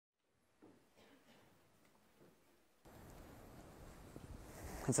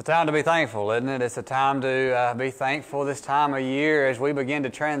It's a time to be thankful, isn't it? It's a time to be thankful this time of year as we begin to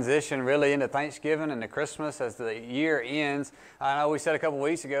transition really into Thanksgiving and to Christmas as the year ends. I know we said a couple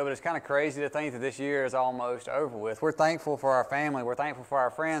weeks ago, but it's kind of crazy to think that this year is almost over with. We're thankful for our family. We're thankful for our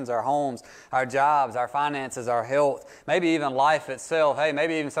friends, our homes, our jobs, our finances, our health, maybe even life itself. Hey,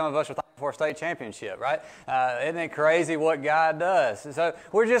 maybe even some of us are thankful for a state championship, right? Isn't it crazy what God does? So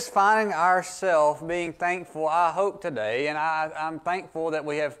we're just finding ourselves being thankful, I hope, today, and I'm thankful that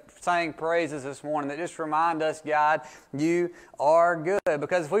we have sang praises this morning that just remind us, God, you are good.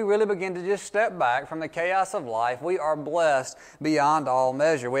 Because if we really begin to just step back from the chaos of life, we are blessed beyond all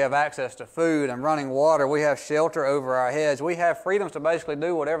measure. We have access to food and running water. We have shelter over our heads. We have freedoms to basically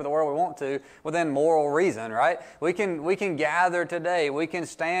do whatever the world we want to within moral reason, right? We can gather today. We can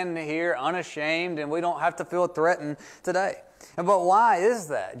stand here unashamed, and we don't have to feel threatened today. But why is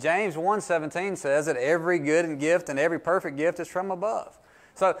that? James 1:17 says that every good gift and every perfect gift is from above.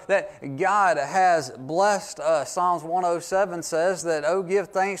 So that God has blessed us. Psalms 107 says that, "Oh, give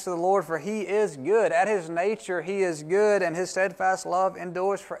thanks to the Lord, for He is good. At His nature He is good, and His steadfast love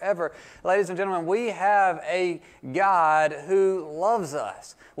endures forever." Ladies and gentlemen, we have a God who loves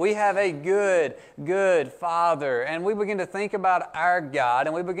us. We have a good, good Father. And we begin to think about our God,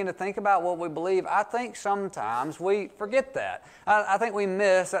 and we begin to think about what we believe. I think sometimes we forget that. I think we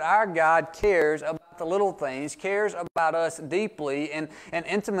miss that our God cares about the little things, cares about us deeply and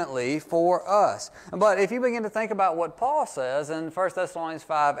intimately for us. But if you begin to think about what Paul says in 1 Thessalonians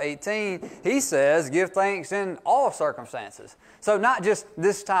 5:18, he says, give thanks in all circumstances. So not just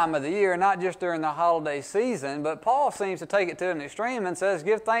this time of the year, not just during the holiday season, but Paul seems to take it to an extreme and says,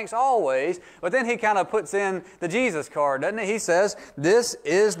 give thanks always. But then he kind of puts in the Jesus card, doesn't he? He says, this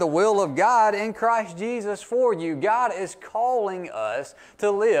is the will of God in Christ Jesus for you. God is calling us to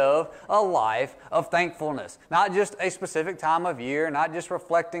live a life of thankfulness. Not just a specific time of year, not just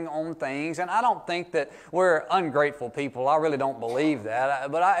reflecting on things. And I don't think that we're ungrateful people. I really don't believe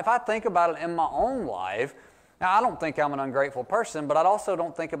that. But if I think about it in my own life, now, I don't think I'm an ungrateful person, but I also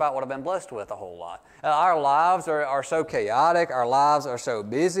don't think about what I've been blessed with a whole lot. Our lives are so chaotic, our lives are so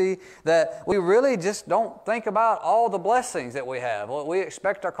busy, that we really just don't think about all the blessings that we have. Well, we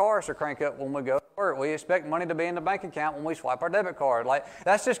expect our cars to crank up when we go to work. We expect money to be in the bank account when we swipe our debit card.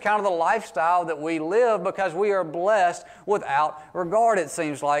 That's just kind of the lifestyle that we live because we are blessed without regard, it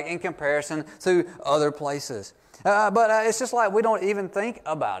seems like, in comparison to other places. But it's just like we don't even think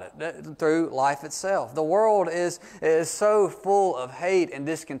about it through life itself. The world is so full of hate and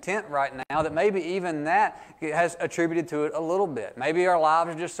discontent right now that maybe even that has attributed to it a little bit. Maybe our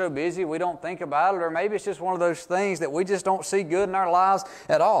lives are just so busy we don't think about it, or maybe it's just one of those things that we just don't see good in our lives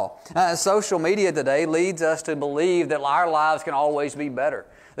at all. Social media today leads us to believe that our lives can always be better,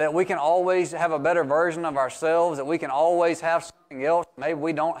 that we can always have a better version of ourselves, that we can always have something else maybe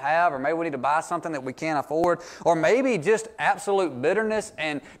we don't have, or maybe we need to buy something that we can't afford, or maybe just absolute bitterness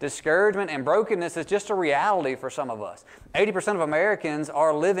and discouragement and brokenness is just a reality for some of us. 80% of Americans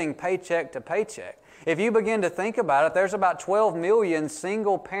are living paycheck to paycheck. If you begin to think about it, there's about 12 million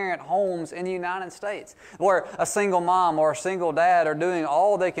single-parent homes in the United States where a single mom or a single dad are doing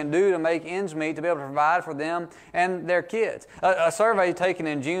all they can do to make ends meet to be able to provide for them and their kids. A survey taken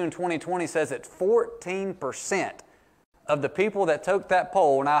in June 2020 says that 14% of the people that took that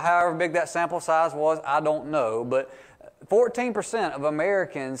poll, now however big that sample size was, I don't know, but 14% of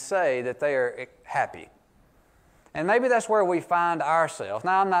Americans say that they are happy. And maybe that's where we find ourselves.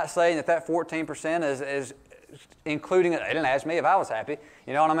 Now, I'm not saying that 14% is including it. They didn't ask me if I was happy.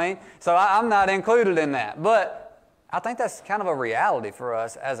 You know what I mean? So I'm not included in that. But I think that's kind of a reality for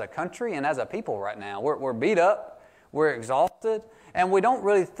us as a country and as a people right now. We're beat up, we're exhausted, and we don't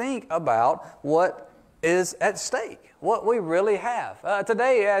really think about what is at stake, what we really have.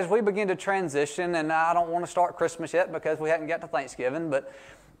 Today, as we begin to transition, and I don't want to start Christmas yet because we haven't got to Thanksgiving, but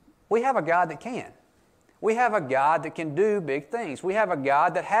we have a God that can. We have a God that can do big things. We have a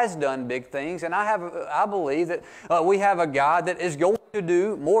God that has done big things, and I believe that we have a God that is going to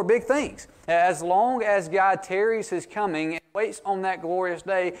do more big things. As long as God tarries His coming and waits on that glorious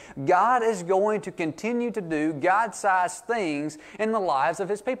day, God is going to continue to do God-sized things in the lives of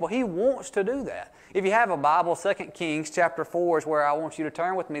His people. He wants to do that. If you have a Bible, 2 Kings chapter 4 is where I want you to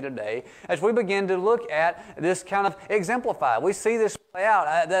turn with me today as we begin to look at this kind of exemplified. We see this play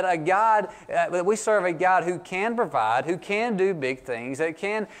out, that we serve a God who can provide, who can do big things, that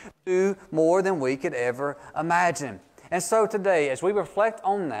can do more than we could ever imagine. And so today, as we reflect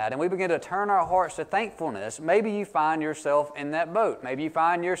on that and we begin to turn our hearts to thankfulness, maybe you find yourself in that boat. Maybe you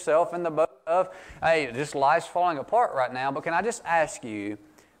find yourself in the boat of, hey, this life's falling apart right now, but can I just ask you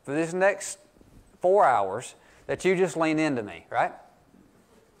for this next 4 hours that you just lean into me, right?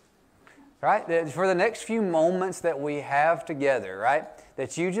 right? That for the next few moments that we have together, right?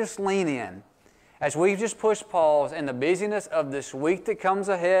 That you just lean in. As we just push pause in the busyness of this week that comes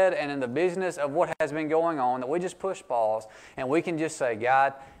ahead and in the busyness of what has been going on, that we just push pause and we can just say,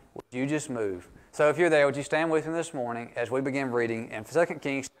 God, would you just move? So if you're there, would you stand with me this morning as we begin reading in 2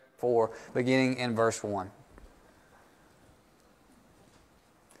 Kings 4, beginning in verse 1.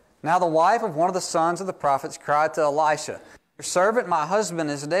 Now the wife of one of the sons of the prophets cried to Elisha, Your servant, my husband,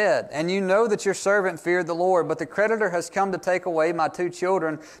 is dead, and you know that your servant feared the Lord, but the creditor has come to take away my 2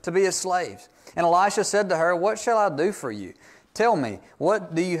 children to be his slaves. And Elisha said to her, What shall I do for you? Tell me,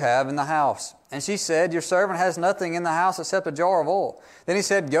 what do you have in the house? And she said, Your servant has nothing in the house except a jar of oil. Then he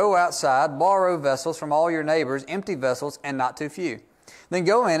said, Go outside, borrow vessels from all your neighbors, empty vessels, and not too few. Then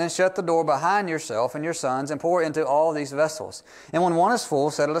go in and shut the door behind yourself and your sons, and pour into all these vessels. And when one is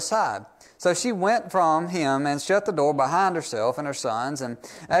full, set it aside. So she went from him and shut the door behind herself and her sons, and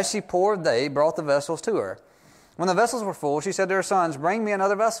as she poured, they brought the vessels to her. When the vessels were full, she said to her sons, Bring me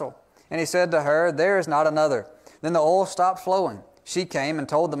another vessel. And he said to her, There is not another. Then the oil stopped flowing. She came and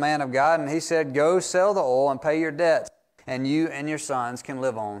told the man of God, and he said, Go sell the oil and pay your debts, and you and your sons can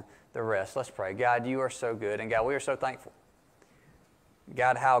live on the rest. Let's pray. God, you are so good, and God, we are so thankful.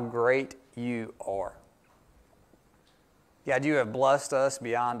 God, how great you are. God, you have blessed us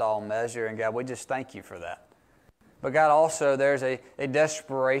beyond all measure, and God, we just thank you for that. But God, also there's a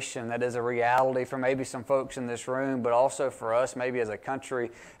desperation that is a reality for maybe some folks in this room, but also for us maybe as a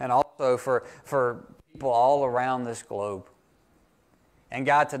country, and also for people all around this globe. And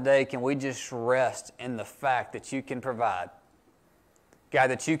God, today, can we just rest in the fact that you can provide? God,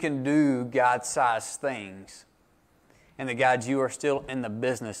 that you can do God-sized things. And that, God, you are still in the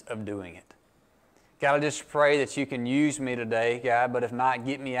business of doing it. God, I just pray that you can use me today, God, but if not,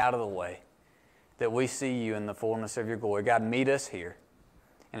 get me out of the way. That we see you in the fullness of your glory. God, meet us here.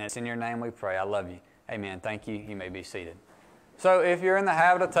 And it's in your name we pray. I love you. Amen. Thank you. You may be seated. So if you're in the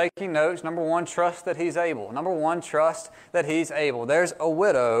habit of taking notes, number one, trust that He's able. Number one, trust that He's able. There's a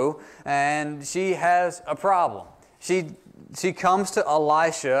widow, and she has a problem. She comes to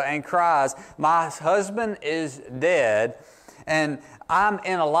Elisha and cries, My husband is dead, and I'm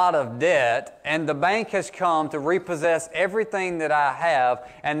in a lot of debt, and the bank has come to repossess everything that I have,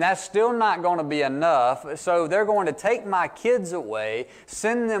 and that's still not going to be enough. So they're going to take my kids away,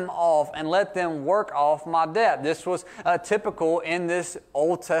 send them off, and let them work off my debt. This was typical in this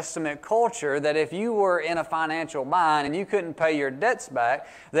Old Testament culture, that if you were in a financial bind and you couldn't pay your debts back,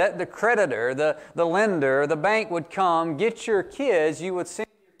 that the creditor, the lender, the bank would come, get your kids, you would send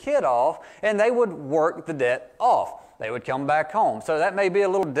your kid off, and they would work the debt off. They would come back home. So that may be a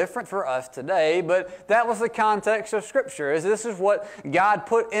little different for us today, but that was the context of Scripture. This is what God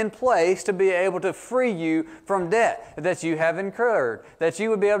put in place to be able to free you from debt that you have incurred, that you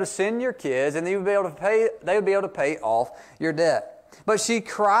would be able to send your kids and they would be able to pay off your debt. But she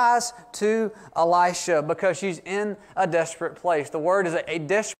cries to Elisha because she's in a desperate place. The word is a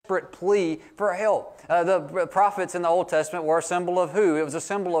desperate plea for help. The prophets in the Old Testament were a symbol of who? It was a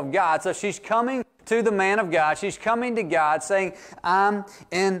symbol of God. So she's coming to the man of God. She's coming to God saying, I'm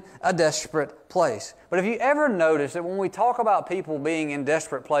in a desperate place. But have you ever noticed that when we talk about people being in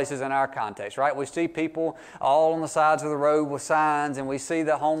desperate places in our context, right? We see people all on the sides of the road with signs, and we see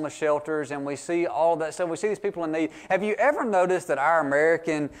the homeless shelters, and we see all that stuff. We see these people in need. Have you ever noticed that our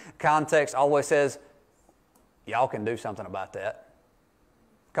American context always says, y'all can do something about that?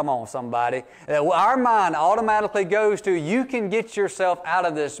 Come on, somebody. Our mind automatically goes to, you can get yourself out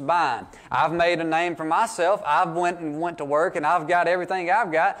of this bind. I've made a name for myself. I've went to work, and I've got everything I've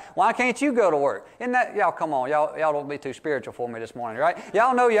got. Why can't you go to work? Isn't that, y'all, come on. Y'all don't be too spiritual for me this morning, right?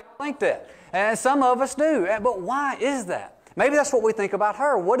 Y'all know y'all think that. And some of us do. But why is that? Maybe that's what we think about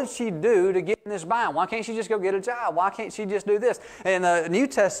her. What did she do to get in this bind? Why can't she just go get a job? Why can't she just do this? In the New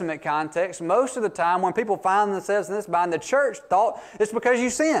Testament context, most of the time when people find themselves in this bind, the church thought it's because you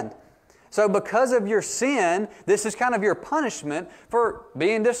sinned. So because of your sin, this is kind of your punishment for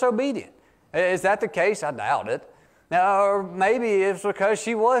being disobedient. Is that the case? I doubt it. Now, or maybe it's because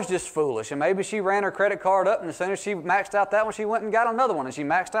she was just foolish, and maybe she ran her credit card up, and as soon as she maxed out that one, she went and got another one, and she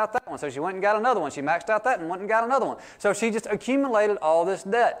maxed out that one, so she went and got another one. She maxed out that and went and got another one. So she just accumulated all this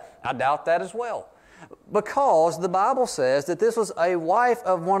debt. I doubt that as well. Because the Bible says that this was a wife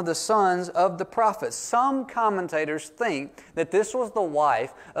of one of the sons of the prophets. Some commentators think that this was the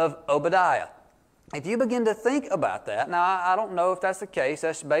wife of Obadiah. If you begin to think about that, now I don't know if that's the case,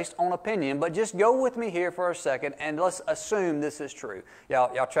 that's based on opinion, but just go with me here for a second and let's assume this is true.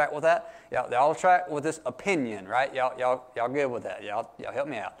 Y'all track with that? Y'all track with this opinion, right? Y'all good with that? Y'all help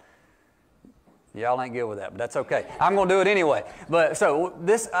me out. Y'all ain't good with that, but that's okay. I'm going to do it anyway. But so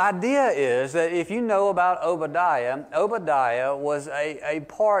this idea is that if you know about Obadiah, Obadiah was a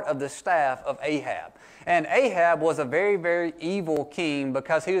part of the staff of Ahab. And Ahab was a very, very evil king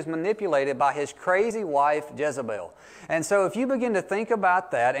because he was manipulated by his crazy wife, Jezebel. And so if you begin to think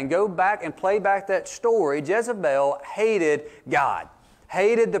about that and go back and play back that story, Jezebel hated God,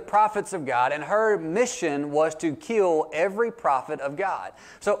 hated the prophets of God, and her mission was to kill every prophet of God.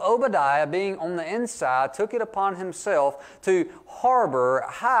 So Obadiah, being on the inside, took it upon himself to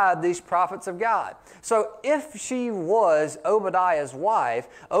hide these prophets of God. So if she was Obadiah's wife,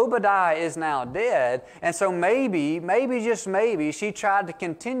 Obadiah is now dead, and so maybe, just maybe, she tried to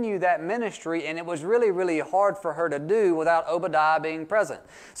continue that ministry, and it was really, really hard for her to do without Obadiah being present.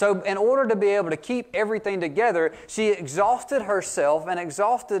 So in order to be able to keep everything together, she exhausted herself and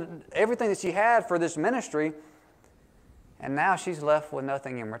exhausted everything that she had for this ministry, and now she's left with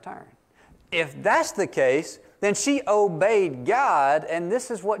nothing in return. If that's the case, then she obeyed God, and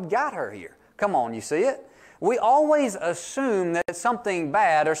this is what got her here. Come on, you see it? We always assume that something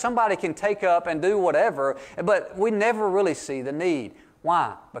bad or somebody can take up and do whatever, but we never really see the need.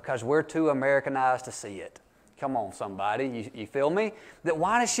 Why? Because we're too Americanized to see it. Come on, somebody. You feel me? That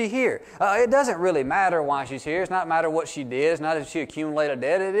why is she here? It doesn't really matter why she's here. It's not matter what she did. It's not if she accumulated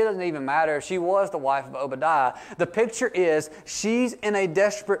debt. It doesn't even matter if she was the wife of Obadiah. The picture is she's in a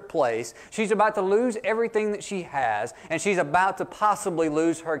desperate place. She's about to lose everything that she has, and she's about to possibly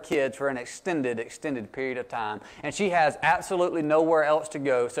lose her kids for an extended period of time. And she has absolutely nowhere else to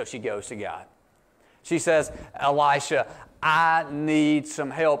go, so she goes to God. She says, Elisha, I need some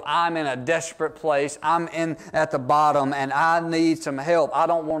help. I'm in a desperate place. I'm at the bottom, and I need some help. I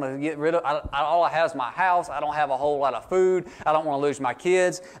don't want to get rid of, all I have is my house. I don't have a whole lot of food. I don't want to lose my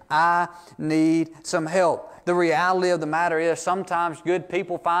kids. I need some help. The reality of the matter is sometimes good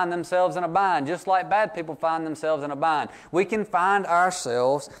people find themselves in a bind, just like bad people find themselves in a bind. We can find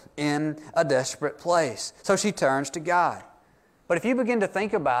ourselves in a desperate place. So she turns to God. But if you begin to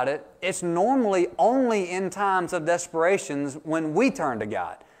think about it, it's normally only in times of desperations when we turn to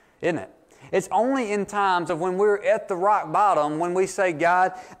God, isn't it? It's only in times of when we're at the rock bottom when we say,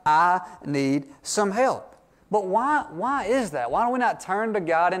 God, I need some help. But why is that? Why don't we not turn to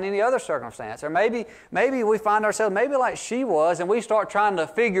God in any other circumstance? Or maybe we find ourselves maybe like she was, and we start trying to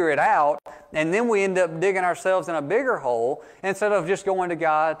figure it out, and then we end up digging ourselves in a bigger hole instead of just going to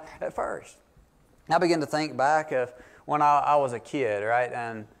God at first. I begin to think back of when I was a kid, right?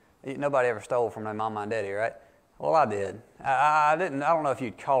 And nobody ever stole from their mama and daddy, right? Well, I did. I don't know if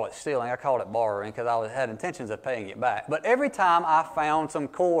you'd call it stealing. I called it borrowing because I had intentions of paying it back. But every time I found some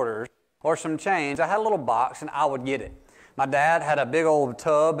quarters or some change, I had a little box and I would get it. My dad had a big old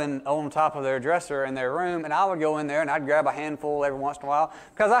tub on top of their dresser in their room, and I would go in there and I'd grab a handful every once in a while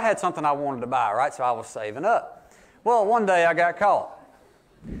because I had something I wanted to buy, right? So I was saving up. Well, one day I got caught.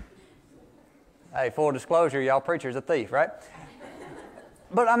 Hey, full disclosure, y'all preacher's a thief, right?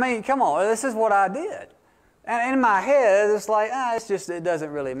 But I mean, come on, this is what I did. And in my head, it's like, it doesn't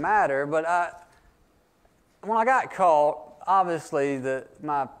really matter. But when I got caught, obviously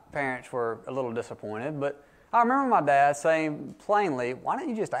my parents were a little disappointed. But I remember my dad saying plainly, why didn't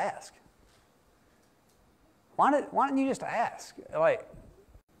you just ask? Why didn't you just ask? Like,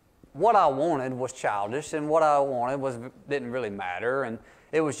 what I wanted was childish, and what I wanted didn't really matter, and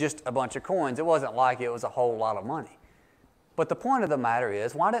it was just a bunch of coins. It wasn't like it was a whole lot of money. But the point of the matter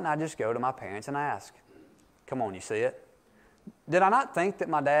is, why didn't I just go to my parents and ask? Come on, you see it? Did I not think that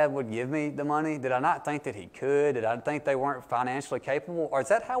my dad would give me the money? Did I not think that he could? Did I think they weren't financially capable? Or is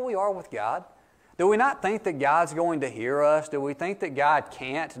that how we are with God? Do we not think that God's going to hear us? Do we think that God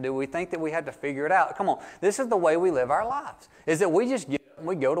can't? Do we think that we have to figure it out? Come on, this is the way we live our lives, is that we just get up and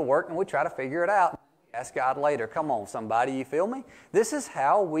we go to work and we try to figure it out. Ask God later. Come on, somebody, you feel me? This is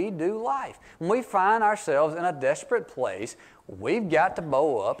how we do life. When we find ourselves in a desperate place, we've got to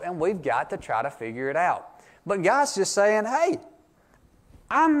bow up and we've got to try to figure it out. But God's just saying, hey,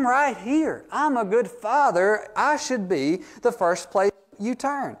 I'm right here. I'm a good father. I should be the first place you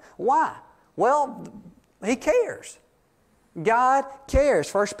turn. Why? Well, He cares. God cares.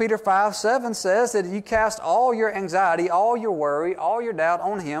 1 Peter 5:7 says that you cast all your anxiety, all your worry, all your doubt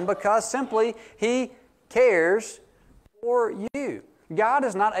on Him because simply He cares for you. God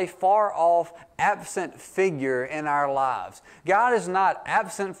is not a far-off absent figure in our lives. God is not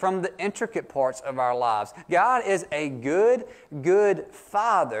absent from the intricate parts of our lives. God is a good, good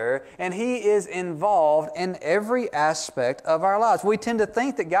Father, and He is involved in every aspect of our lives. We tend to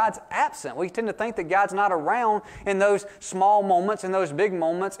think that God's absent. We tend to think that God's not around in those small moments, in those big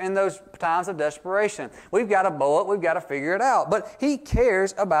moments, in those times of desperation. We've got to bow it. We've got to figure it out. But He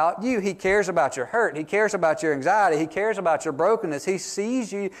cares about you. He cares about your hurt. He cares about your anxiety. He cares about your brokenness. He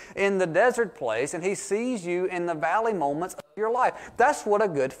sees you in the desert place, and He sees you in the valley moments of your life. That's what a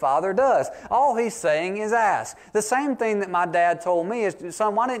good Father does. All He's saying is ask. The same thing that my dad told me is,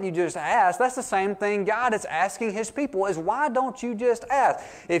 son, why didn't you just ask? That's the same thing God is asking His people, is why don't you just ask?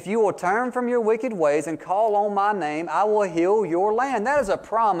 If you will turn from your wicked ways and call on my name, I will heal your land. That is a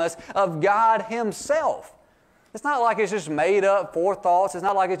promise of God Himself. It's not like it's just made up forethoughts. It's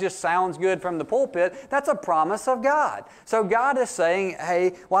not like it just sounds good from the pulpit. That's a promise of God. So God is saying,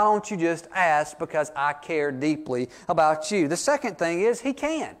 hey, why don't you just ask, because I care deeply about you. The second thing is He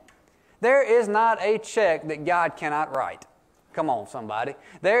can. There is not a check that God cannot write. Come on, somebody.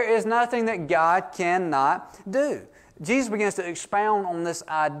 There is nothing that God cannot do. Jesus begins to expound on this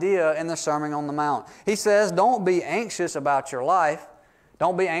idea in the Sermon on the Mount. He says, don't be anxious about your life.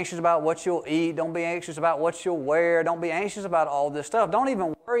 Don't be anxious about what you'll eat. Don't be anxious about what you'll wear. Don't be anxious about all this stuff. Don't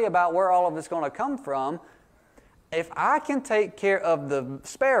even worry about where all of it's going to come from. If I can take care of the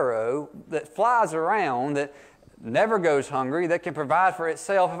sparrow that flies around, that never goes hungry, that can provide for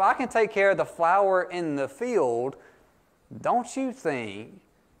itself, if I can take care of the flower in the field, don't you think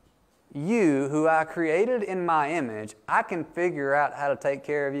you, who I created in my image, I can figure out how to take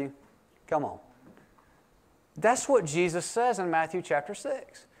care of you? Come on. That's what Jesus says in Matthew chapter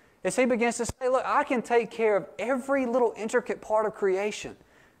 6. As He begins to say, look, I can take care of every little intricate part of creation.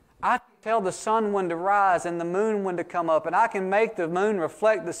 I can tell the sun when to rise and the moon when to come up, and I can make the moon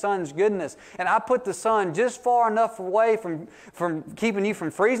reflect the sun's goodness. And I put the sun just far enough away from keeping you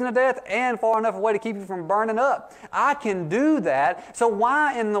from freezing to death and far enough away to keep you from burning up. I can do that. So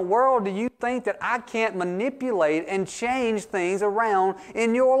why in the world do you think that I can't manipulate and change things around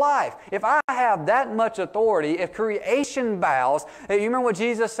in your life? If I have that much authority, if creation bows, you remember what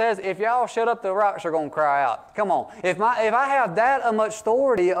Jesus says, if y'all shut up, the rocks are going to cry out. Come on. If I have that much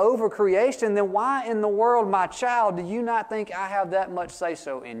authority over creation, then why in the world, my child, do you not think I have that much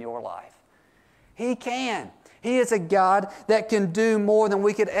say-so in your life? He can. He is a God that can do more than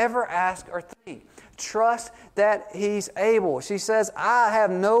we could ever ask or think. Trust that He's able. She says, I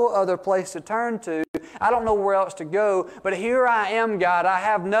have no other place to turn to. I don't know where else to go, but here I am, God. I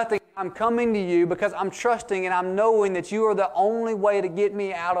have nothing. I'm coming to you because I'm trusting and I'm knowing that you are the only way to get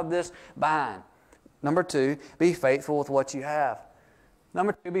me out of this bind. Number 2, be faithful with what you have.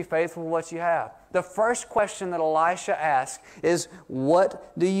 Number 2, be faithful with what you have. The first question that Elisha asks is,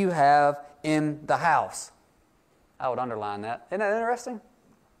 what do you have in the house? I would underline that. Isn't that interesting?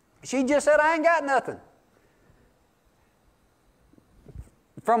 She just said, I ain't got nothing.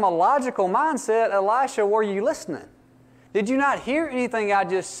 From a logical mindset, Elisha, were you listening? Did you not hear anything I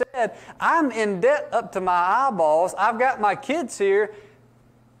just said? I'm in debt up to my eyeballs. I've got my kids here.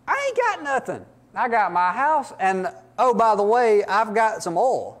 I ain't got nothing. I got my house, and oh, by the way, I've got some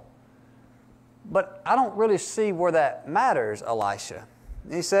oil. But I don't really see where that matters, Elisha.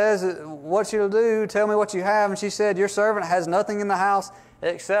 He says, what you'll do, tell me what you have. And she said, your servant has nothing in the house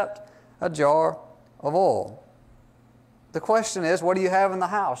except a jar of oil. The question is, what do you have in the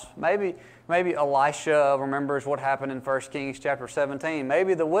house? Maybe Elisha remembers what happened in 1 Kings chapter 17.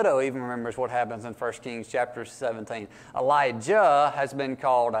 Maybe the widow even remembers what happens in 1 Kings chapter 17. Elijah has been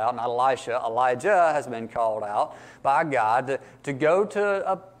called out, not Elisha, Elijah has been called out by God to go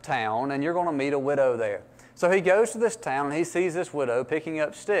to a town, and you're going to meet a widow there. So he goes to this town, and he sees this widow picking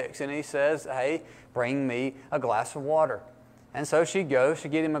up sticks, and he says, hey, bring me a glass of water. And so she goes to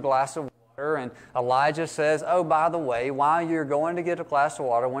get him a glass of water. And Elijah says, oh, by the way, while you're going to get a glass of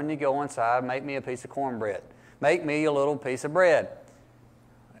water, when you go inside, make me a piece of cornbread. Make me a little piece of bread.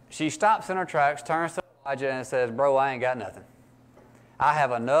 She stops in her tracks, turns to Elijah and says, bro, I ain't got nothing. I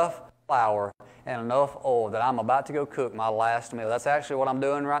have enough flour and enough oil that I'm about to go cook my last meal. That's actually what I'm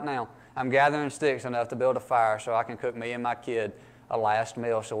doing right now. I'm gathering sticks enough to build a fire so I can cook me and my kid a last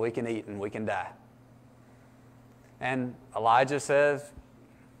meal so we can eat and we can die. And Elijah says,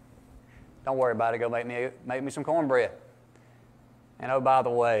 don't worry about it. Go make me some cornbread. And oh, by the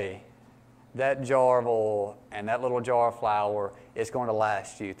way, that jar of oil and that little jar of flour is going to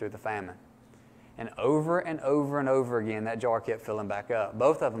last you through the famine. And over and over and over again, that jar kept filling back up.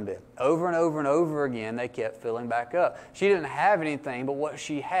 Both of them did. Over and over and over again, they kept filling back up. She didn't have anything, but what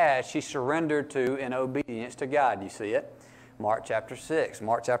she had, she surrendered to in obedience to God. You see it? Mark chapter 6,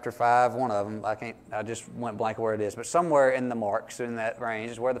 Mark chapter 5, one of them. I just went blank where it is, but somewhere in the Marks, in that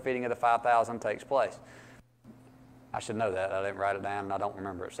range, is where the feeding of the 5,000 takes place. I should know that. I didn't write it down, and I don't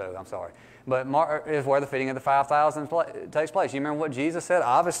remember it, so I'm sorry. But Mark is where the feeding of the 5,000 takes place. You remember what Jesus said?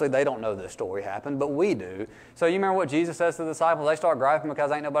 Obviously, they don't know this story happened, but we do. So you remember what Jesus says to the disciples? They start griping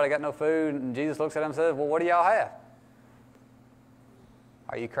because ain't nobody got no food, and Jesus looks at them and says, well, what do y'all have?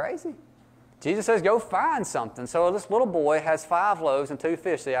 Are you crazy? Jesus says, go find something. So this little boy has 5 loaves and 2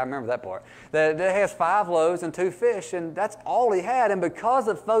 fish. See, I remember that part. That has 5 loaves and 2 fish, and that's all he had. And because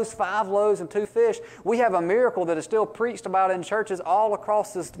of those 5 loaves and 2 fish, we have a miracle that is still preached about in churches all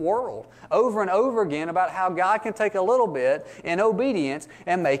across this world, over and over again, about how God can take a little bit in obedience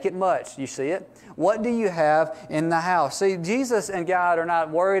and make it much. You see it? What do you have in the house? See, Jesus and God are not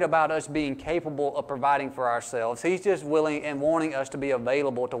worried about us being capable of providing for ourselves. He's just willing and wanting us to be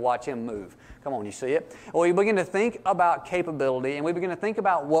available to watch Him move. Come on, you see it? Well, we begin to think about capability, and we begin to think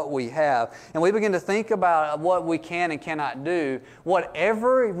about what we have, and we begin to think about what we can and cannot do.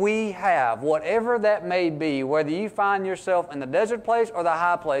 Whatever we have, whatever that may be, whether you find yourself in the desert place or the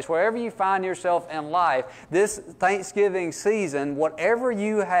high place, wherever you find yourself in life, this Thanksgiving season, whatever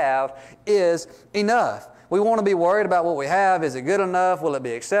you have is enough. We want to be worried about what we have. Is it good enough? Will it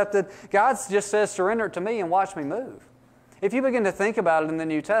be accepted? God just says, surrender it to me and watch me move. If you begin to think about it in the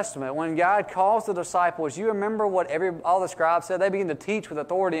New Testament, when God calls the disciples, you remember what all the scribes said? They begin to teach with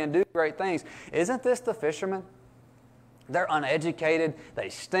authority and do great things. Isn't this the fishermen? They're uneducated. They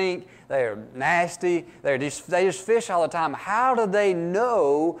stink. They're nasty. They just fish all the time. How do they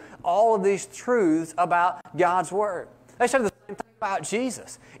know all of these truths about God's Word? They said the same thing about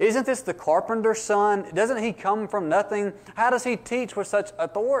Jesus. Isn't this the carpenter's son? Doesn't He come from nothing? How does He teach with such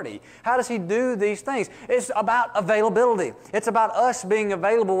authority? How does He do these things? It's about availability. It's about us being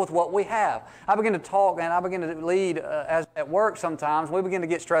available with what we have. I begin to talk and I begin to lead as at work sometimes. We begin to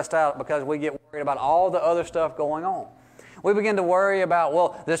get stressed out because we get worried about all the other stuff going on. We begin to worry about,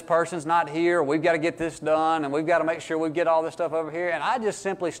 well, this person's not here, we've got to get this done, and we've got to make sure we get all this stuff over here. And I just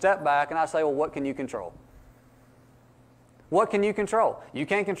simply step back and I say, well, what can you control? What can you control? You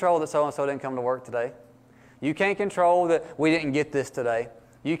can't control that so-and-so didn't come to work today. You can't control that we didn't get this today.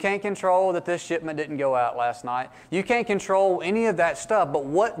 You can't control that this shipment didn't go out last night. You can't control any of that stuff. But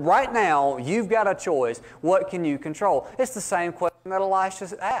right now, you've got a choice. What can you control? It's the same question that Elisha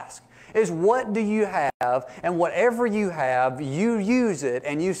asked. Is what do you have? And whatever you have, you use it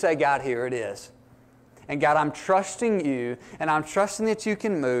and you say, God, here it is. And God, I'm trusting you, and I'm trusting that you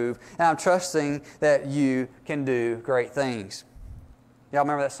can move, and I'm trusting that you can do great things. Y'all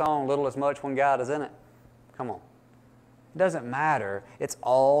remember that song, Little is Much When God is in it? Come on. It doesn't matter. It's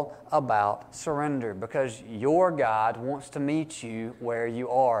all about surrender, because your God wants to meet you where you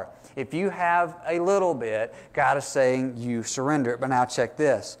are. If you have a little bit, God is saying you surrender it. But now check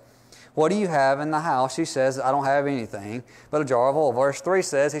this. What do you have in the house? He says, I don't have anything but a jar of oil. Verse 3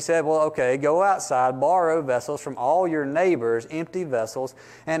 says, he said, well, okay, go outside, borrow vessels from all your neighbors, empty vessels,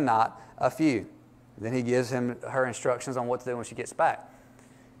 and not a few. Then he gives her instructions on what to do when she gets back.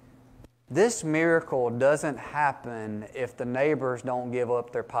 This miracle doesn't happen if the neighbors don't give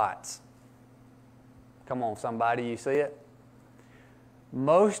up their pots. Come on, somebody, you see it?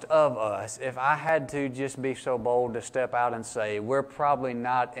 Most of us, if I had to just be so bold to step out and say, we're probably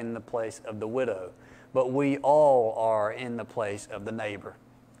not in the place of the widow, but we all are in the place of the neighbor.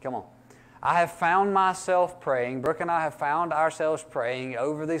 Come on. I have found myself praying, Brooke and I have found ourselves praying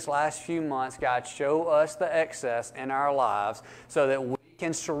over these last few months, God, show us the excess in our lives so that we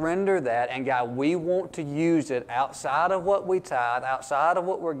can surrender that, and God, we want to use it outside of what we tithe, outside of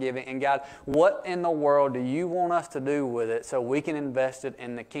what we're giving, and God, what in the world do you want us to do with it so we can invest it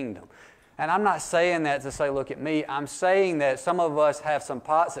in the kingdom? And I'm not saying that to say, look at me. I'm saying that some of us have some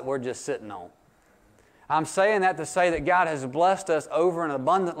pots that we're just sitting on. I'm saying that to say that God has blessed us over and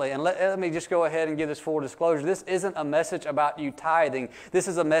abundantly. And let me just go ahead and give this full disclosure. This isn't a message about you tithing. This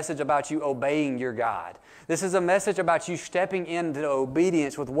is a message about you obeying your God. This is a message about you stepping into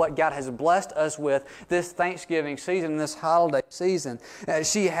obedience with what God has blessed us with this Thanksgiving season, this holiday season.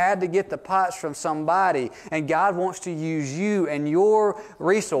 She had to get the pots from somebody, and God wants to use you and your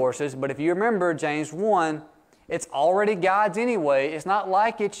resources. But if you remember James 1, it's already God's anyway. It's not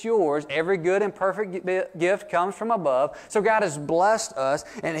like it's yours. Every good and perfect gift comes from above. So God has blessed us,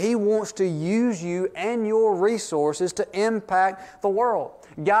 and He wants to use you and your resources to impact the world.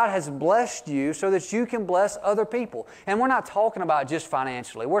 God has blessed you so that you can bless other people. And we're not talking about just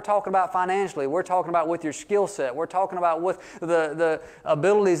financially. We're talking about financially. We're talking about with your skill set. We're talking about with the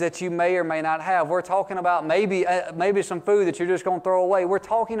abilities that you may or may not have. We're talking about maybe some food that you're just going to throw away. We're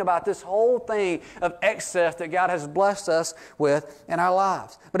talking about this whole thing of excess that God God has blessed us with in our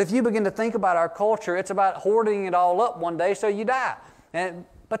lives. But if you begin to think about our culture, it's about hoarding it all up one day so you die.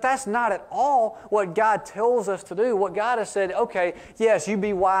 But that's not at all what God tells us to do. What God has said, okay, yes, you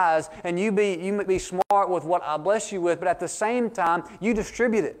be wise and you be smart with what I bless you with, but at the same time, you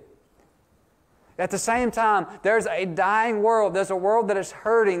distribute it. At the same time, there's a dying world. There's a world that is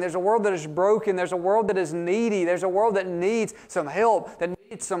hurting. There's a world that is broken. There's a world that is needy. There's a world that needs some help, that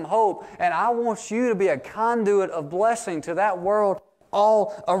needs some hope. And I want you to be a conduit of blessing to that world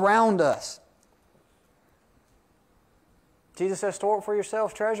all around us. Jesus says, store up for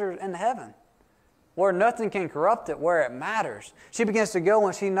yourselves treasures in heaven, where nothing can corrupt it, where it matters. She begins to go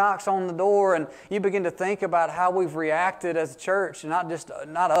and she knocks on the door, and you begin to think about how we've reacted as a church, not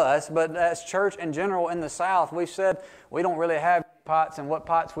us, but as church in general in the South. We've said we don't really have pots, and what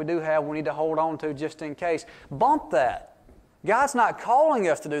pots we do have we need to hold on to just in case. Bump that. God's not calling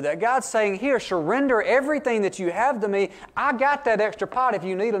us to do that. God's saying, here, surrender everything that you have to me. I got that extra pot. If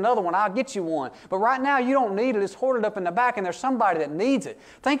you need another one, I'll get you one. But right now, you don't need it. It's hoarded up in the back, and there's somebody that needs it.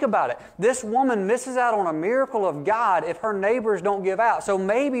 Think about it. This woman misses out on a miracle of God if her neighbors don't give out. So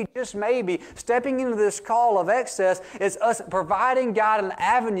maybe, just maybe, stepping into this call of excess is us providing God an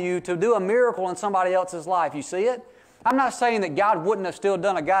avenue to do a miracle in somebody else's life. You see it? I'm not saying that God wouldn't have still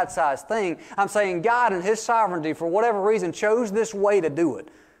done a God-sized thing. I'm saying God in His sovereignty, for whatever reason, chose this way to do it.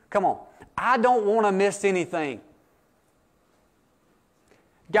 Come on. I don't want to miss anything.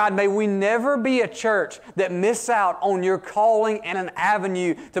 God, may we never be a church that miss out on your calling and an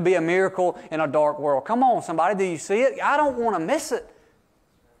avenue to be a miracle in a dark world. Come on, somebody. Do you see it? I don't want to miss it.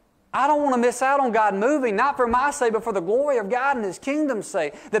 I don't want to miss out on God moving, not for my sake, but for the glory of God and His kingdom's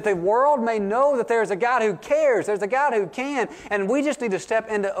sake, that the world may know that there's a God who cares, there's a God who can, and we just need to step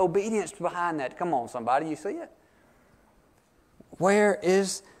into obedience behind that. Come on, somebody, you see it? Where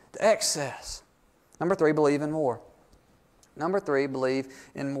is the excess? Number 3, believe in more. Number 3, believe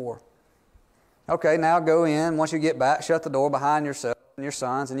in more. Okay, now go in. Once you get back, shut the door behind yourself and your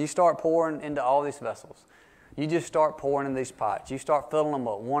sons, and you start pouring into all these vessels. You just start pouring in these pots. You start filling them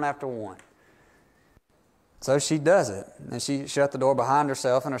up one after one. So she does it. And she shut the door behind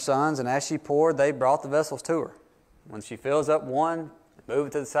herself and her sons, and as she poured, they brought the vessels to her. When she fills up one, move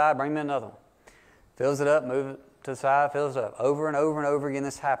it to the side, bring me another one. Fills it up, move it to the side, fills it up. Over and over and over again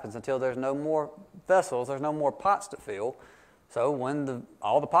this happens until there's no more vessels, there's no more pots to fill. So when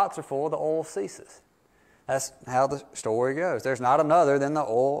all the pots are full, the oil ceases. That's how the story goes. There's not another, then the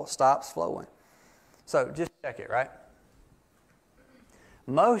oil stops flowing. So just check it, right?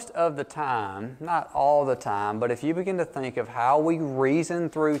 Most of the time, not all the time, but if you begin to think of how we reason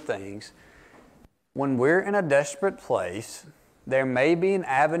through things, when we're in a desperate place, there may be an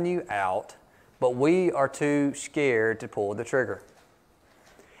avenue out, but we are too scared to pull the trigger.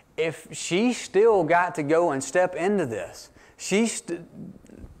 If she still got to go and step into this,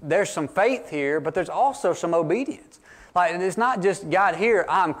 there's some faith here, but there's also some obedience. Like, it's not just, God, here,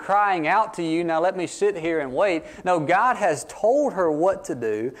 I'm crying out to you, now let me sit here and wait. No, God has told her what to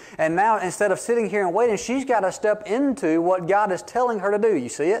do, and now instead of sitting here and waiting, she's got to step into what God is telling her to do. You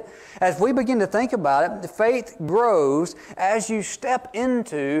see it? As we begin to think about it, faith grows as you step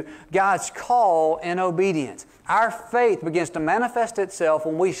into God's call in obedience. Our faith begins to manifest itself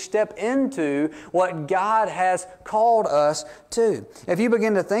when we step into what God has called us to. If you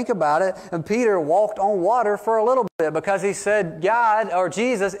begin to think about it, Peter walked on water for a little bit because he said, God, or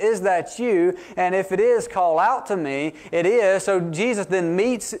Jesus, is that you? And if it is, call out to me. It is. So Peter then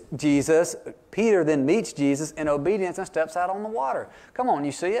meets Jesus in obedience and steps out on the water. Come on,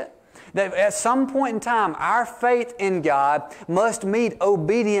 you see it? That at some point in time, our faith in God must meet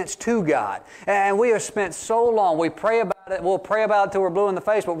obedience to God. And we have spent so long, we pray about it, we'll pray about it till we're blue in the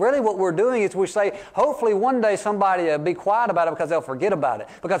face, but really what we're doing is we say, hopefully one day somebody will be quiet about it because they'll forget about it,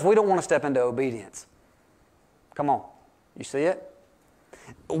 because we don't want to step into obedience. Come on, you see it?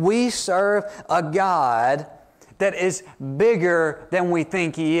 We serve a God that is bigger than we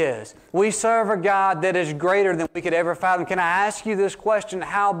think He is. We serve a God that is greater than we could ever fathom. Can I ask you this question?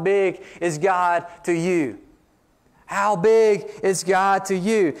 How big is God to you? How big is God to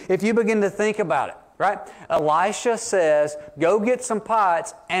you? If you begin to think about it, right? Elisha says, go get some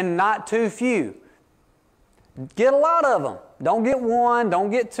pots and not too few. Get a lot of them. Don't get one,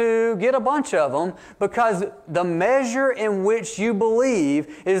 don't get two, get a bunch of them, because the measure in which you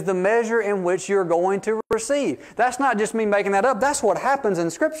believe is the measure in which you're going to receive. That's not just me making that up. That's what happens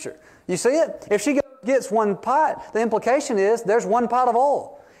in Scripture. You see it? If she gets one pot, the implication is there's one pot of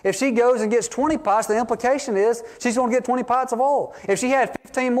oil. If she goes and gets 20 pots, the implication is she's going to get 20 pots of oil. If she had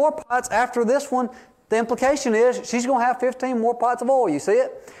 15 more pots after this one, The implication is she's going to have 15 more pots of oil. You see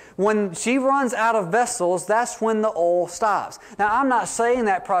it? When she runs out of vessels, that's when the oil stops. Now, I'm not saying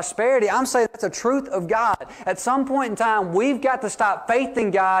that prosperity. I'm saying that's the truth of God. At some point in time, we've got to stop faith in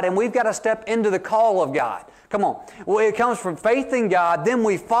God and we've got to step into the call of God. Come on. Well, it comes from faith in God, then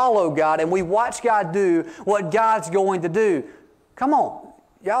we follow God and we watch God do what God's going to do. Come on.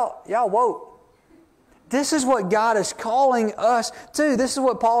 Y'all woke. This is what God is calling us to. This is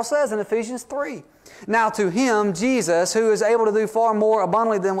what Paul says in Ephesians 3. Now to Him, Jesus, who is able to do far more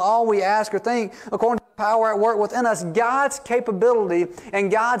abundantly than all we ask or think, according to the power at work within us, God's capability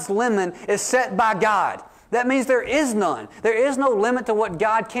and God's limit is set by God. That means there is none. There is no limit to what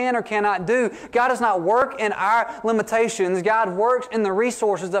God can or cannot do. God does not work in our limitations. God works in the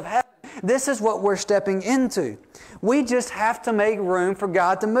resources of heaven. This is what we're stepping into. We just have to make room for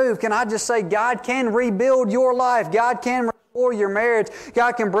God to move. Can I just say, God can rebuild your life. God can restore your marriage.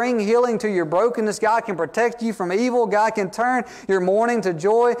 God can bring healing to your brokenness. God can protect you from evil. God can turn your mourning to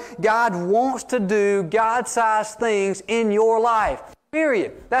joy. God wants to do God-sized things in your life.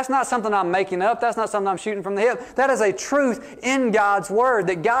 Period. That's not something I'm making up. That's not something I'm shooting from the hip. That is a truth in God's Word,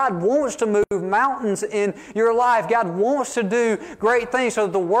 that God wants to move mountains in your life. God wants to do great things so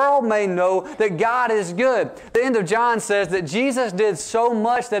that the world may know that God is good. The end of John says that Jesus did so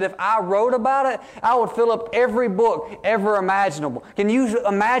much that if I wrote about it, I would fill up every book ever imaginable. Can you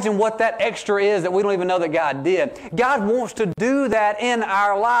imagine what that extra is that we don't even know that God did? God wants to do that in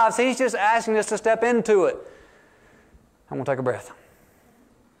our lives. He's just asking us to step into it. I'm going to take a breath.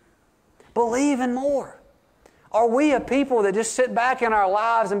 Believe in more. Are we a people that just sit back in our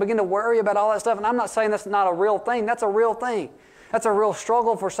lives and begin to worry about all that stuff? And I'm not saying that's not a real thing. That's a real thing. That's a real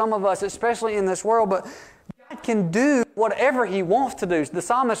struggle for some of us, especially in this world. But God can do whatever He wants to do. The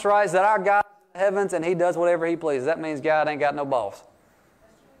psalmist writes that our God is in the heavens and He does whatever He pleases. That means God ain't got no boss.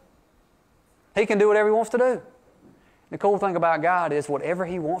 He can do whatever He wants to do. The cool thing about God is whatever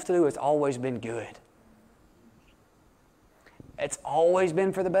He wants to do has always been good. It's always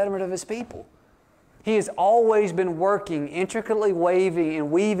been for the betterment of His people. He has always been working, intricately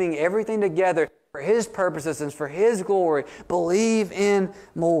weaving everything together for His purposes and for His glory. Believe in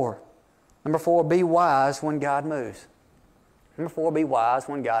more. Number 4, be wise when God moves. Number 4, be wise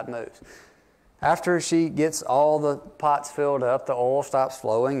when God moves. After she gets all the pots filled up, the oil stops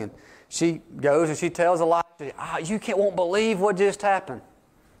flowing, and she goes and she tells Elijah, you won't believe what just happened.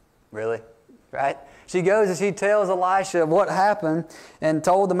 Really? Right? She goes and she tells Elisha what happened and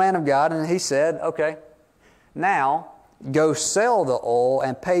told the man of God, and he said, okay, now go sell the oil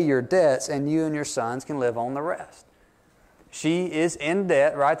and pay your debts, and you and your sons can live on the rest. She is in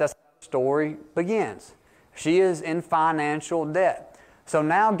debt, right? That's how the story begins. She is in financial debt. So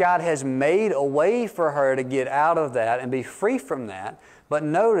now God has made a way for her to get out of that and be free from that. But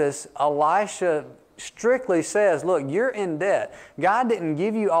notice Elisha strictly says, look, you're in debt. God didn't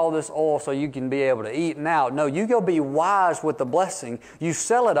give you all this oil so you can be able to eat now. No, you go be wise with the blessing. You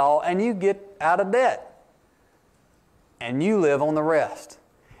sell it all and you get out of debt. And you live on the rest.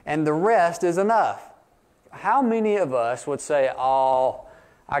 And the rest is enough. How many of us would say, oh,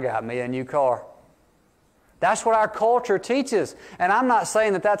 I got me a new car? That's what our culture teaches. And I'm not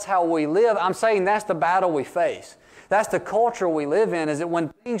saying that that's how we live. I'm saying that's the battle we face. That's the culture we live in, is that when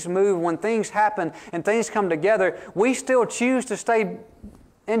things move, when things happen, and things come together, we still choose to stay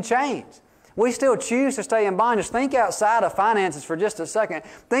in chains. We still choose to stay in bondage. Think outside of finances for just a second.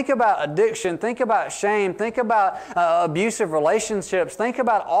 Think about addiction. Think about shame. Think about abusive relationships. Think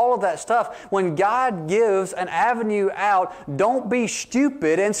about all of that stuff. When God gives an avenue out, don't be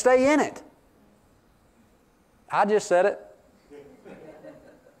stupid and stay in it. I just said it.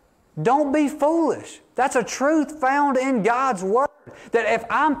 Don't be foolish. That's a truth found in God's Word. That if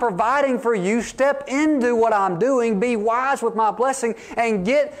I'm providing for you, step into what I'm doing, be wise with my blessing, and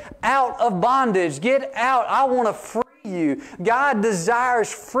get out of bondage. Get out. I want to free you. God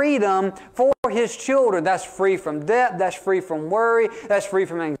desires freedom for His children. That's free from debt. That's free from worry. That's free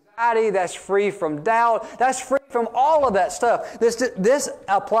from anxiety. That's free from doubt. That's free from all of that stuff. This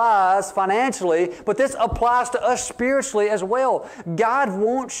applies financially, but this applies to us spiritually as well. God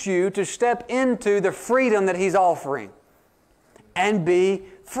wants you to step into the freedom that He's offering and be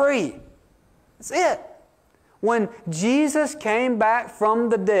free. That's it. When Jesus came back from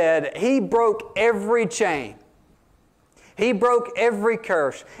the dead, He broke every chain. He broke every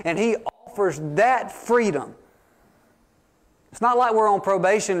curse, and He offers that freedom. It's not like we're on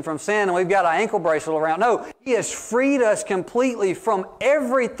probation from sin and we've got an ankle bracelet around. No, He has freed us completely from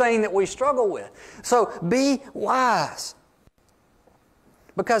everything that we struggle with. So be wise,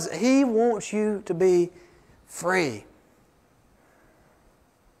 because He wants you to be free.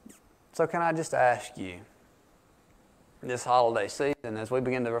 So can I just ask you, this holiday season, as we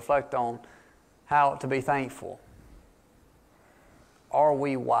begin to reflect on how to be thankful, are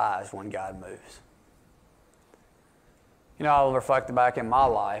we wise when God moves? You know, I reflected back in my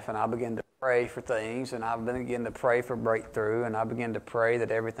life, and I began to pray for things, and I began to pray for breakthrough, and I began to pray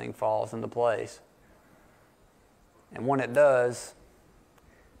that everything falls into place. And when it does,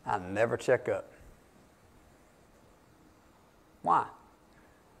 I never check up. Why?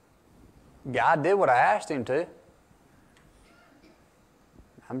 God did what I asked Him to.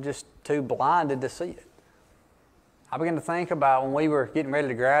 I'm just too blinded to see it. I began to think about when we were getting ready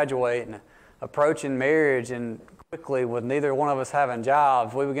to graduate and approaching marriage, and quickly with neither one of us having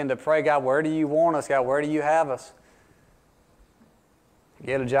jobs, we began to pray, God, where do you want us? God, where do you have us?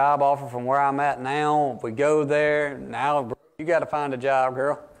 Get a job offer from where I'm at now. We go there. Now you got to find a job,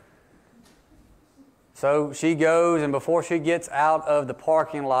 girl. So she goes, and before she gets out of the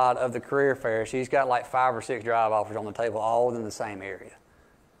parking lot of the career fair, she's got like 5 or 6 job offers on the table, all within the same area.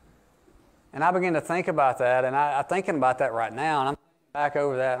 And I began to think about that, and I'm thinking about that right now, and I'm back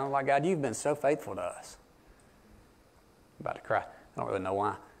over that, and I'm like, God, you've been so faithful to us. I'm about to cry. I don't really know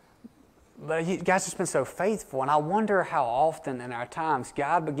why. But God's just been so faithful, and I wonder how often in our times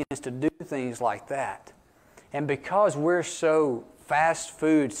God begins to do things like that. And because we're so fast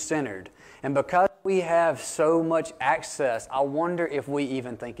food centered, and because we have so much access, I wonder if we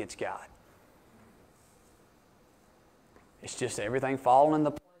even think it's God. It's just everything falling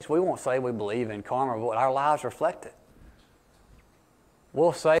into place. We won't say we believe in karma, but our lives reflect it.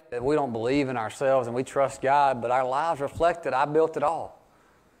 We'll say that we don't believe in ourselves and we trust God, but our lives reflect that I built it all.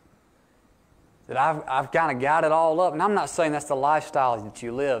 That I've kind of got it all up. And I'm not saying that's the lifestyle that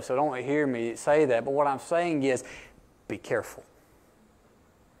you live, so don't hear me say that. But what I'm saying is, be careful.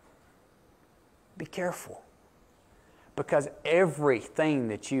 Be careful. Because everything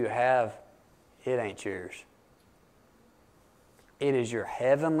that you have, it ain't yours. It is your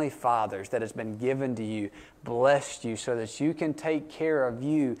Heavenly Father's that has been given to you, blessed you so that you can take care of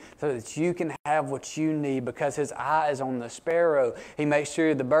you, so that you can have what you need, because His eye is on the sparrow. He makes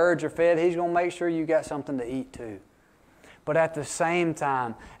sure the birds are fed. He's going to make sure you got something to eat too. But at the same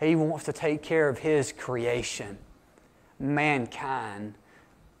time, He wants to take care of His creation, mankind.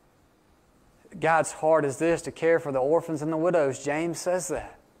 God's heart is this, to care for the orphans and the widows. James says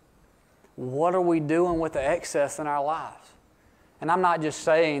that. What are we doing with the excess in our lives? And I'm not just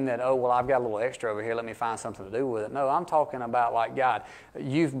saying that, oh, well, I've got a little extra over here, let me find something to do with it. No, I'm talking about like, God,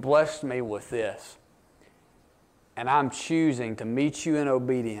 you've blessed me with this. And I'm choosing to meet you in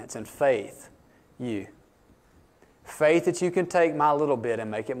obedience and faith, you. Faith that you can take my little bit and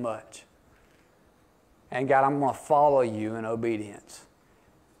make it much. And God, I'm going to follow you in obedience.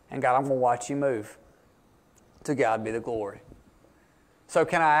 And God, I'm going to watch you move. To God be the glory. So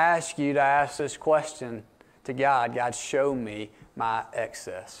can I ask you to ask this question to God? God, show me my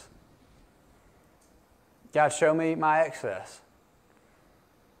excess. God, show me my excess.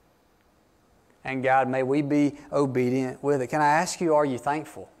 And God, may we be obedient with it. Can I ask you, are you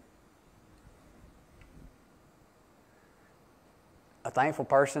thankful? A thankful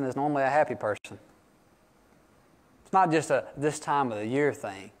person is normally a happy person. It's not just a this time of the year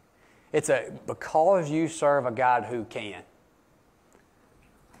thing. It's a because you serve a God who can.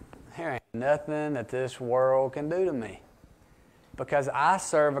 There ain't nothing that this world can do to me. Because I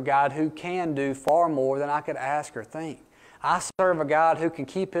serve a God who can do far more than I could ask or think. I serve a God who can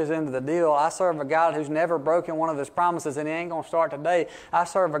keep His end of the deal. I serve a God who's never broken one of His promises, and He ain't going to start today. I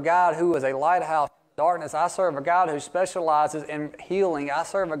serve a God who is a lighthouse in darkness. I serve a God who specializes in healing. I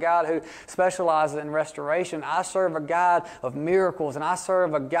serve a God who specializes in restoration. I serve a God of miracles, and I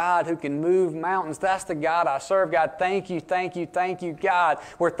serve a God who can move mountains. That's the God I serve. God, thank you, thank you, thank you, God.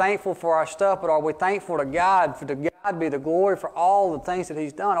 We're thankful for our stuff, but are we thankful to God? For to God be the glory for all the things that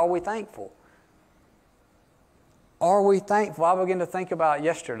He's done. Are we thankful? Are we thankful? I began to think about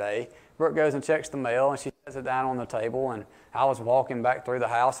yesterday. Brooke goes and checks the mail, and she sets it down on the table, and I was walking back through the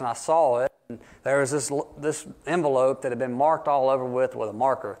house, and I saw it, and there was this envelope that had been marked all over with a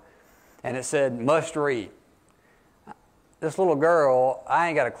marker, and it said, must read. This little girl, I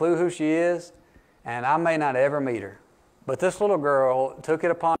ain't got a clue who she is, and I may not ever meet her, but this little girl took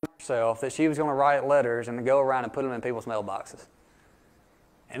it upon herself that she was going to write letters and go around and put them in people's mailboxes.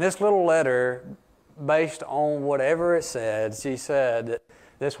 And this little letter, based on whatever it said, she said that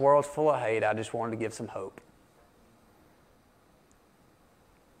this world's full of hate. I just wanted to give some hope.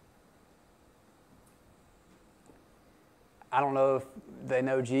 I don't know if they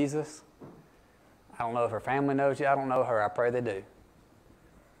know Jesus. I don't know if her family knows you. I don't know her. I pray they do.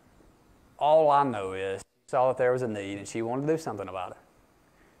 All I know is she saw that there was a need and she wanted to do something about it.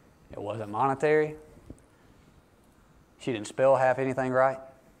 It wasn't monetary. She didn't spell half anything right.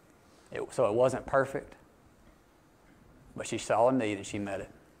 So it wasn't perfect. But she saw a need and she met it.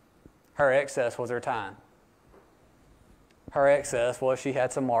 Her excess was her time. Her excess was she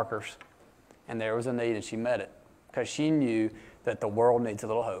had some markers. And there was a need and she met it. Because she knew that the world needs a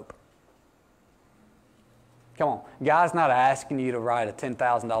little hope. Come on. God's not asking you to write a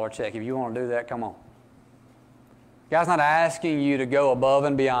 $10,000 check. If you want to do that, come on. God's not asking you to go above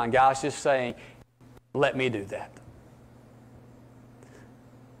and beyond. God's just saying, let me do that.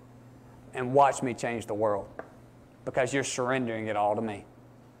 And watch me change the world. Because you're surrendering it all to me.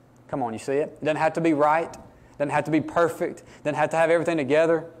 Come on, you see it? It doesn't have to be right. It doesn't have to be perfect. It doesn't have to have everything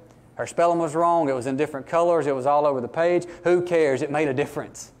together. Her spelling was wrong. It was in different colors. It was all over the page. Who cares? It made a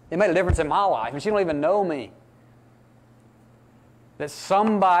difference. It made a difference in my life. And she don't even know me. That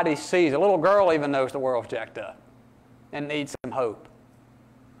somebody sees. A little girl even knows the world's jacked up and needs some hope.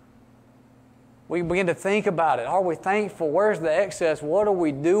 We begin to think about it. Are we thankful? Where's the excess? What are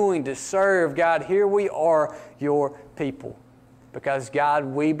we doing to serve God? Here we are, your people. Because, God,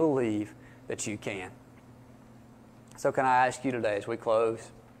 we believe that you can. So can I ask you today as we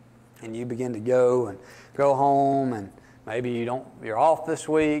close and you begin to go home, and maybe you're off this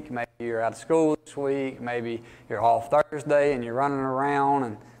week, maybe you're out of school this week, maybe you're off Thursday and you're running around,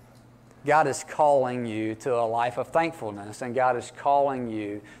 and God is calling you to a life of thankfulness, and God is calling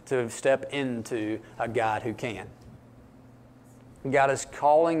you to step into a God who can. God is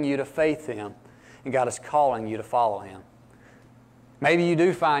calling you to faith Him, and God is calling you to follow Him. Maybe you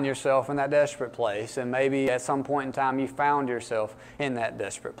do find yourself in that desperate place, and maybe at some point in time you found yourself in that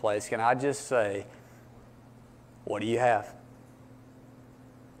desperate place. Can I just say, what do you have?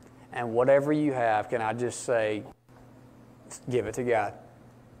 And whatever you have, can I just say, give it to God.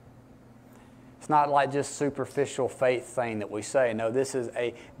 It's not like just superficial faith thing that we say. No, this is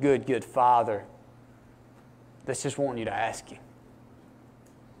a good, good Father that's just wanting you to ask Him.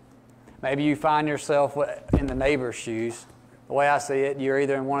 Maybe you find yourself in the neighbor's shoes. The way I see it, you're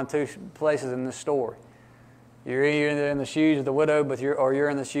either in one of two places in this story. You're either in the shoes of the widow, or you're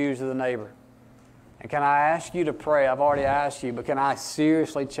in the shoes of the neighbor. And can I ask you to pray? I've already asked you, but can I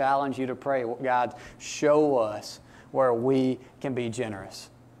seriously challenge you to pray? God, show us where we can be generous.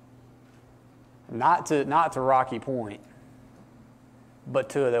 Not to Rocky Point, but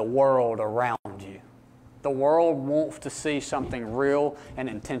to the world around you. The world wants to see something real and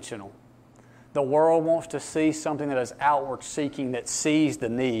intentional. The world wants to see something that is outward seeking, that sees the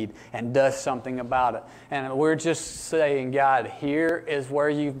need and does something about it. And we're just saying, God, here is where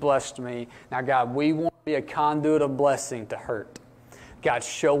you've blessed me. Now, God, we want to be a conduit of blessing to hurt. God,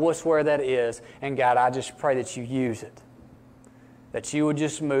 show us where that is. And God, I just pray that you use it. That you would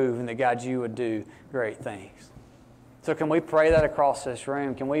just move, and that, God, you would do great things. So can we pray that across this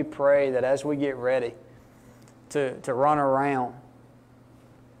room? Can we pray that as we get ready to run around,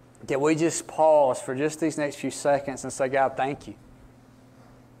 that we just pause for just these next few seconds and say, God, thank you.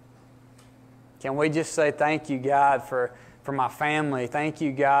 Can we just say thank you, God, for my family. Thank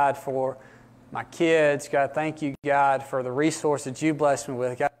you, God, for my kids. God, thank you, God, for the resources you blessed me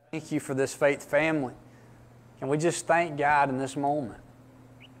with. God, thank you for this faith family. Can we just thank God in this moment?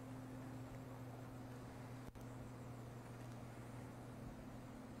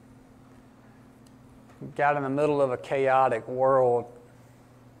 God, in the middle of a chaotic world,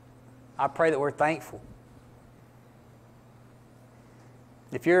 I pray that we're thankful.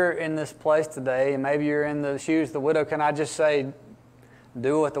 If you're in this place today, and maybe you're in the shoes of the widow, can I just say,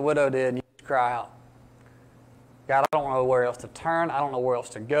 do what the widow did and you just cry out. God, I don't know where else to turn. I don't know where else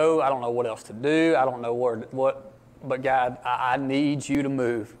to go. I don't know what else to do. I don't know what. But God, I need you to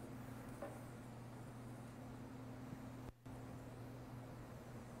move.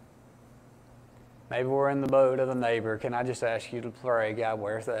 Maybe we're in the boat of the neighbor. Can I just ask you to pray, God,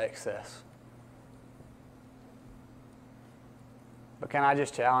 where's the excess? But can I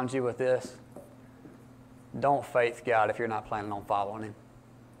just challenge you with this? Don't faith God if you're not planning on following Him.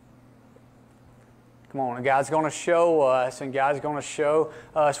 Come on, and God's going to show us, and God's going to show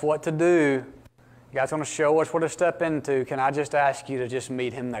us what to do. God's going to show us what to step into. Can I just ask you to just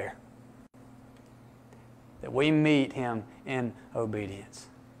meet Him there? That we meet Him in obedience.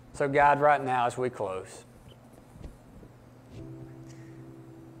 So God, right now as we close,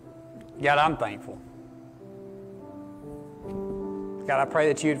 God, I'm thankful. God, I pray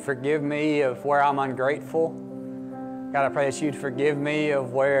that you'd forgive me of where I'm ungrateful. God, I pray that you'd forgive me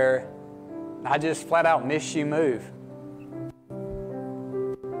of where I just flat out miss you move.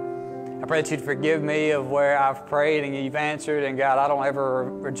 I pray that you'd forgive me of where I've prayed and you've answered, and God, I don't ever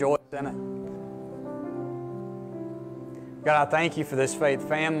rejoice in it. God, I thank you for this faith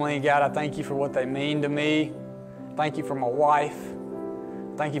family. God, I thank you for what they mean to me. Thank you for my wife.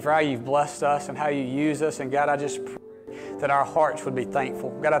 Thank you for how you've blessed us and how you use us. And God, I just pray that our hearts would be thankful.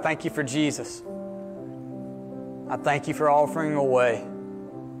 God, I thank you for Jesus. I thank you for offering a way.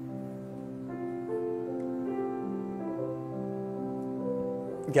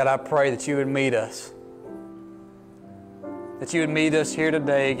 God, I pray that you would meet us. That you would meet us here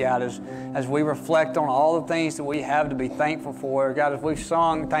today, God, as we reflect on all the things that we have to be thankful for. God, as we've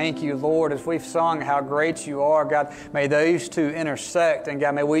sung, thank you, Lord, as we've sung how great you are, God, may those two intersect, and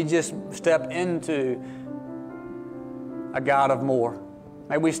God, may we just step into a God of more.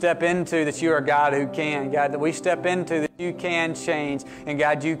 May we step into that you are a God who can, God, that we step into that you can change, and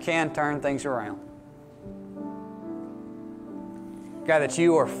God, you can turn things around. God, that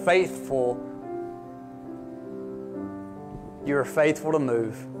you are faithful. You are faithful to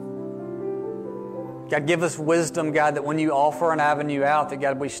move. God, give us wisdom, God, that when you offer an avenue out, that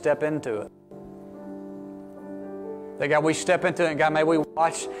God, we step into it. That God, we step into it, and God, may we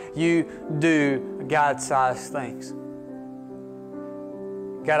watch you do God-sized things.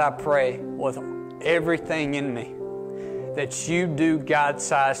 God, I pray with everything in me that you do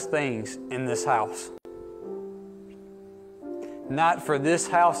God-sized things in this house. Not for this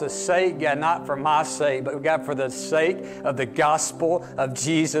house's sake, God, not for my sake, but God, for the sake of the gospel of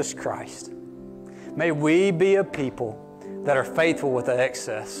Jesus Christ. May we be a people that are faithful with the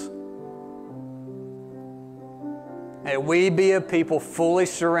excess. May we be a people fully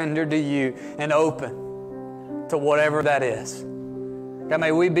surrendered to you and open to whatever that is. God,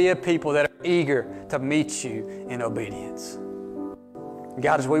 may we be a people that are eager to meet you in obedience.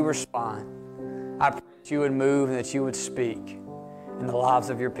 God, as we respond, I pray that you would move and that you would speak in the lives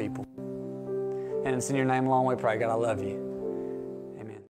of your people. And it's in your name alone we pray. God, I love you.